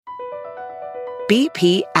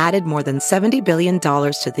BP added more than $70 billion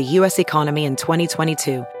to the U.S. economy in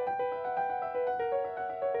 2022.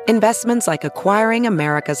 Investments like acquiring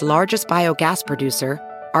America's largest biogas producer,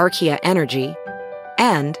 Archaea Energy,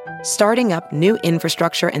 and starting up new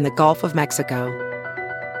infrastructure in the Gulf of Mexico.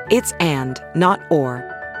 It's and, not or.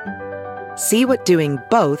 See what doing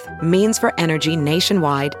both means for energy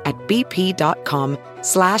nationwide at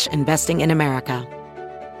bp.com/investing in America.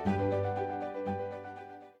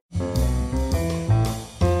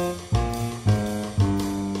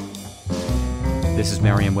 This is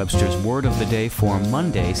Merriam-Webster's Word of the Day for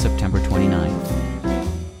Monday, September 29th.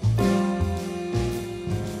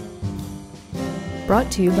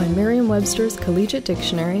 Brought to you by Merriam-Webster's Collegiate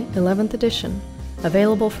Dictionary, 11th edition.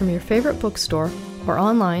 Available from your favorite bookstore or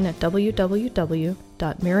online at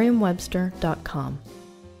www.merriam-webster.com.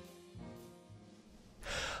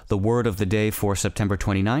 The word of the day for September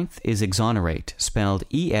 29th is exonerate, spelled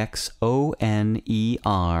E-X-O-N-E-R-A-T-E.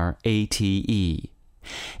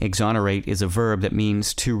 Exonerate is a verb that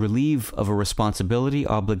means to relieve of a responsibility,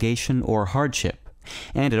 obligation, or hardship,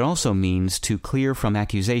 and it also means to clear from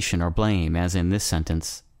accusation or blame, as in this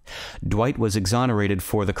sentence. Dwight was exonerated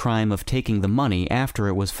for the crime of taking the money after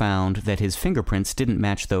it was found that his fingerprints didn't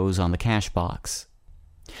match those on the cashbox.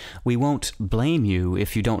 We won't blame you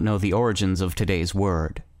if you don't know the origins of today's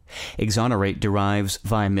word. Exonerate derives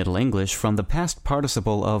via Middle English from the past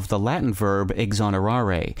participle of the Latin verb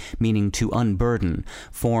exonerare, meaning to unburden,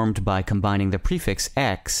 formed by combining the prefix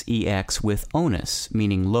ex with onus,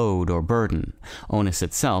 meaning load or burden. Onus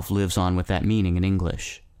itself lives on with that meaning in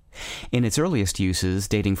English. In its earliest uses,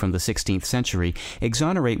 dating from the 16th century,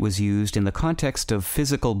 exonerate was used in the context of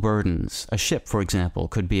physical burdens. A ship, for example,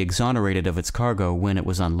 could be exonerated of its cargo when it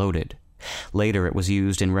was unloaded. Later it was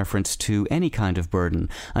used in reference to any kind of burden,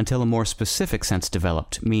 until a more specific sense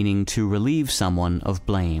developed, meaning to relieve someone of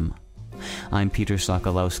blame. I'm Peter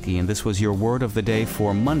Sokolowski, and this was your Word of the Day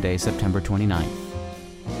for Monday, September 29th.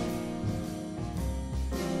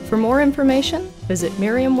 For more information, visit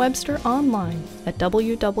Merriam-Webster online at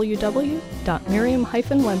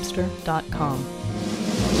www.merriam-webster.com.